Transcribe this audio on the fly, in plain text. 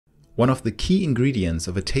One of the key ingredients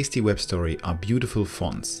of a tasty web story are beautiful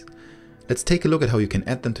fonts. Let's take a look at how you can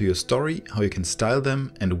add them to your story, how you can style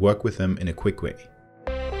them and work with them in a quick way.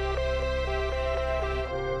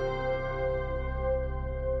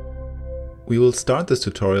 We will start this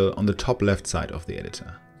tutorial on the top left side of the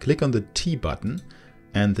editor. Click on the T button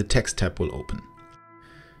and the text tab will open.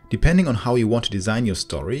 Depending on how you want to design your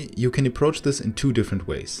story, you can approach this in two different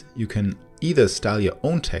ways. You can either style your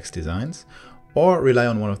own text designs or rely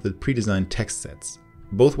on one of the pre-designed text sets.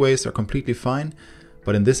 Both ways are completely fine,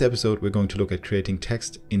 but in this episode we're going to look at creating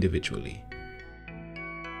text individually.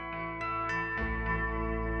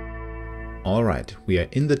 Alright, we are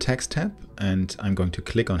in the text tab and I'm going to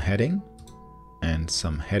click on heading, and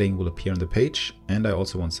some heading will appear on the page, and I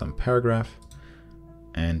also want some paragraph,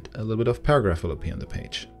 and a little bit of paragraph will appear on the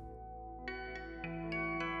page.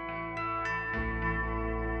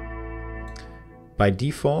 By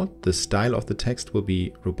default, the style of the text will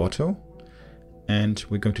be Roboto, and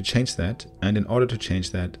we're going to change that. And in order to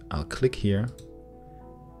change that, I'll click here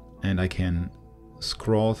and I can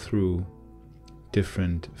scroll through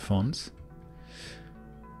different fonts.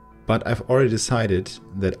 But I've already decided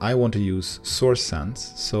that I want to use Source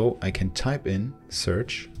Sans, so I can type in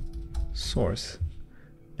search source,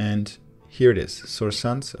 and here it is, Source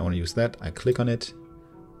Sans. I want to use that. I click on it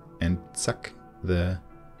and zack, the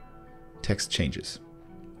text changes.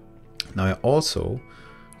 Now I also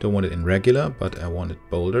don't want it in regular, but I want it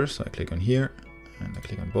bolder, so I click on here and I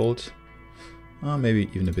click on bold, maybe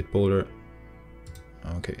even a bit bolder.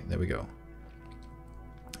 Okay, there we go.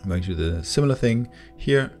 I'm going to do the similar thing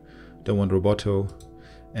here. Don't want Roboto,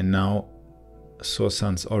 and now Source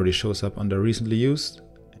Sans already shows up under recently used,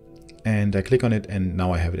 and I click on it and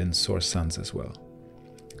now I have it in Source Sans as well.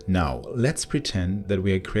 Now let's pretend that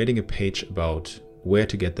we are creating a page about where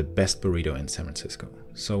to get the best burrito in San Francisco.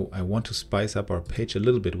 So I want to spice up our page a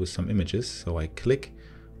little bit with some images, so I click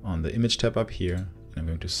on the image tab up here and I'm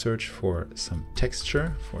going to search for some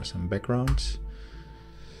texture, for some background.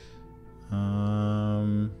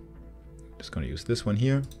 Just going to use this one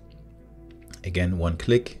here. Again, one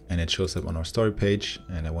click and it shows up on our story page,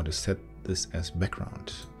 and I want to set this as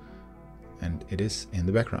background, and it is in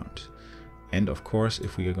the background. And of course,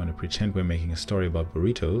 if we are going to pretend we're making a story about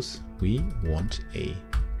burritos, we want a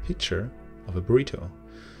picture of a burrito.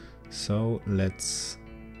 So let's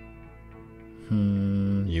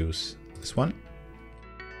use this one.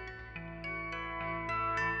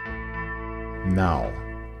 Now,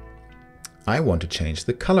 I want to change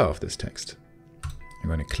the color of this text. I'm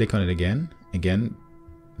going to click on it again. Again,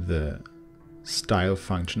 the style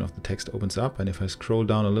function of the text opens up, and if I scroll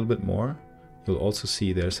down a little bit more, you'll also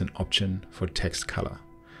see there's an option for text color.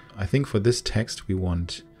 I think for this text we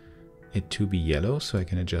want it to be yellow, so I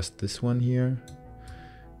can adjust this one here.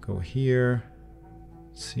 Go here,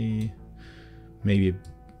 see, maybe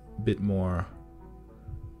a bit more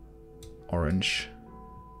orange.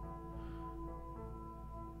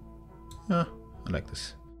 I like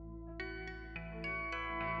this.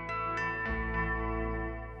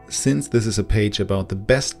 Since this is a page about the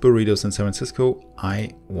best burritos in San Francisco,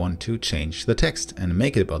 I want to change the text and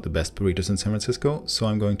make it about the best burritos in San Francisco. So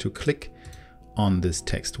I'm going to click on this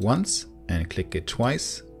text once and click it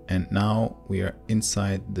twice. And now we are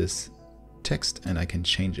inside this text and I can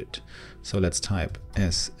change it. So let's type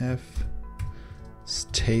SF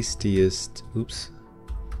tastiest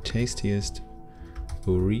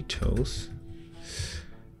burritos.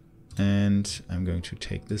 And I'm going to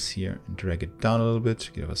take this here and drag it down a little bit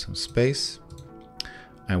to give us some space.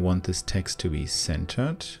 I want this text to be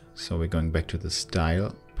centered, so we're going back to the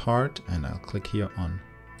style part, and I'll click here on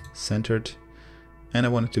centered, and I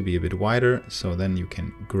want it to be a bit wider, so then you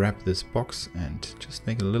can grab this box and just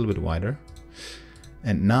make it a little bit wider.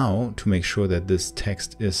 And now, to make sure that this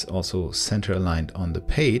text is also center aligned on the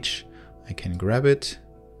page, I can grab it,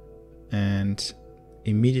 and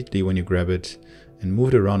immediately when you grab it and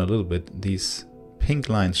move it around a little bit, these pink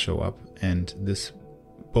lines show up, and this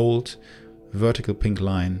bold vertical pink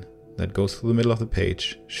line that goes through the middle of the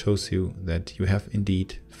page shows you that you have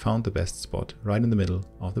indeed found the best spot right in the middle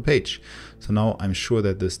of the page. So now I'm sure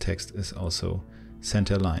that this text is also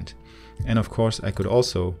center aligned. And of course I could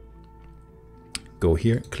also go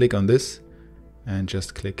here, click on this and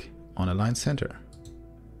just click on Align Center,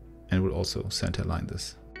 and it will also center align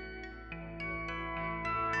this.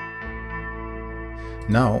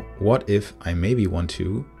 Now, what if I maybe want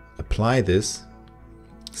to apply this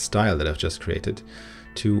style that I've just created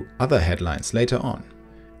to other headlines later on?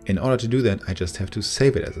 In order to do that, I just have to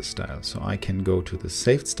save it as a style. So I can go to the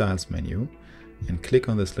Saved Styles menu and click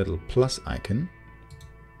on this little plus icon.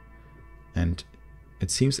 And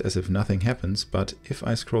it seems as if nothing happens, but if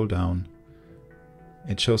I scroll down,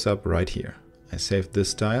 it shows up right here. I saved this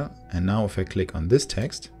style, and now if I click on this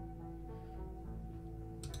text,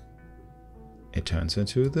 it turns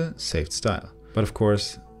into the saved style. But of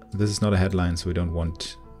course, this is not a headline, so we don't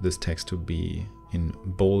want this text to be in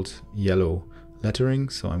bold yellow lettering,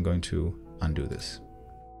 so I'm going to undo this.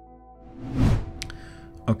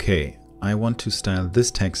 Okay, I want to style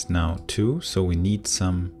this text now too, so we need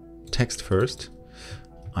some text first.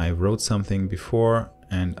 I wrote something before,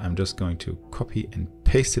 and I'm just going to copy and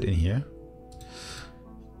paste it in here.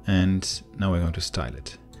 And now we're going to style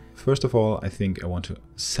it. First of all, I think I want to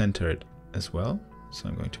center it as well. So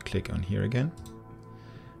I'm going to click on here again.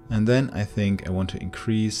 And then I think I want to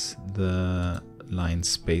increase the line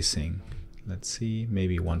spacing. Let's see,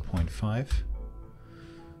 maybe 1.5.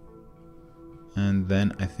 And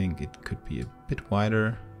then I think it could be a bit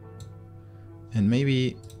wider. And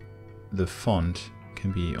maybe the font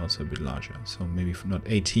can be also a bit larger. So maybe not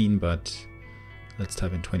 18, but let's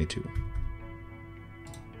type in 22.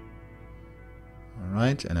 All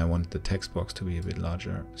right, and I want the text box to be a bit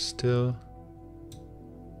larger still.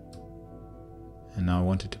 And now I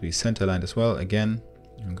want it to be center aligned as well. Again,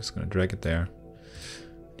 I'm just going to drag it there.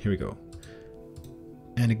 Here we go.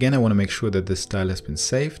 And again, I want to make sure that this style has been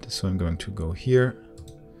saved. So I'm going to go here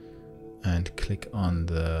and click on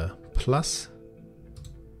the plus.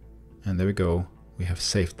 And there we go. We have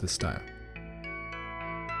saved the style.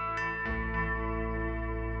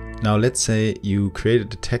 Now let's say you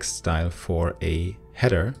created a text style for a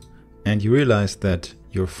header and you realized that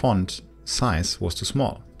your font size was too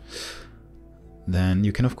small. Then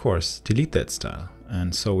you can of course delete that style.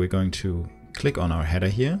 And so we're going to click on our header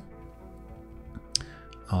here.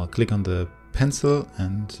 I'll click on the pencil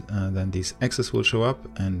and then these X's will show up,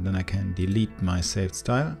 and then I can delete my saved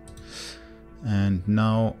style. And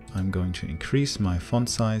now I'm going to increase my font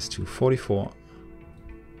size to 44.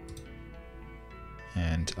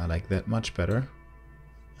 And I like that much better.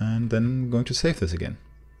 And then I'm going to save this again.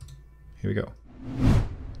 Here we go.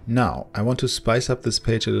 Now I want to spice up this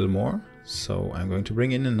page a little more. So I'm going to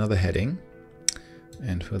bring in another heading.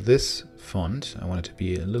 And for this font, I want it to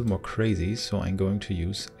be a little more crazy. So I'm going to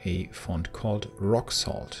use a font called Rock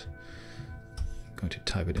Salt. I'm going to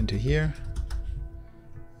type it into here.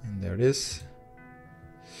 And there it is.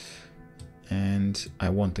 And I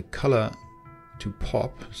want the color to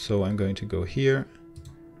pop. So I'm going to go here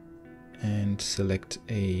and select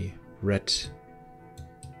a red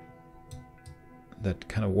that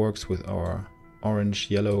kind of works with our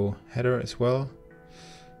orange yellow header as well.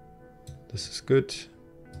 This is good.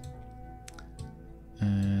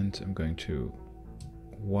 And I'm going to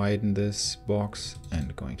widen this box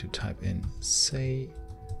and going to type in say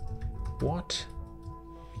what,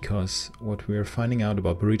 because what we're finding out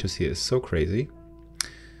about burritos here is so crazy.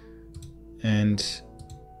 And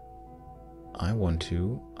I want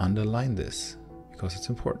to underline this because it's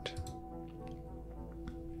important.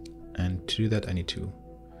 And to do that, I need to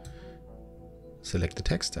select the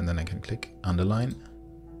text and then I can click underline.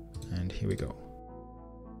 And here we go.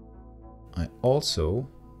 I also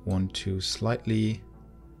want to slightly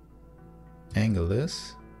angle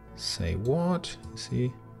this. Say what?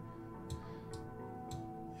 See?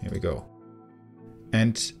 Here we go.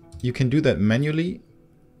 And you can do that manually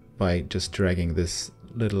by just dragging this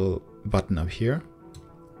little button up here.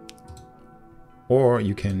 Or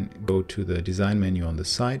you can go to the design menu on the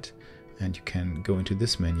side and you can go into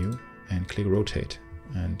this menu and click rotate.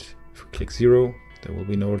 And if we click 0, there will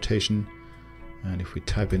be no rotation. And if we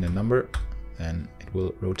type in a number, then it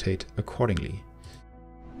will rotate accordingly.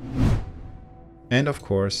 And of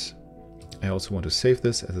course, I also want to save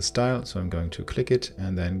this as a style. So I'm going to click it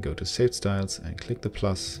and then go to saved styles and click the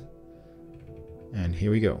plus. And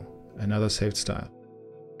here we go. Another saved style.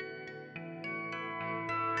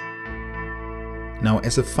 Now,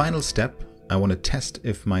 as a final step, I want to test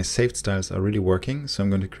if my saved styles are really working. So I'm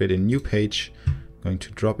going to create a new page. I'm going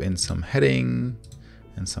to drop in some heading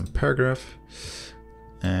and some paragraph.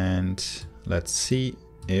 And let's see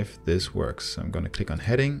if this works. So I'm going to click on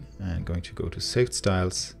heading and going to go to saved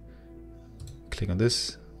styles. Click on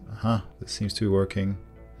this. This seems to be working.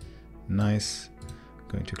 Nice.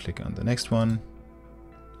 Going to click on the next one.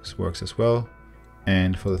 This works as well.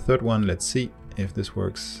 And for the third one, let's see if this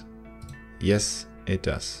works. Yes, it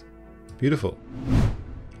does. Beautiful.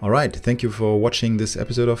 All right. Thank you for watching this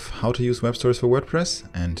episode of How to Use Web Stories for WordPress,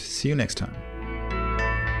 and see you next time.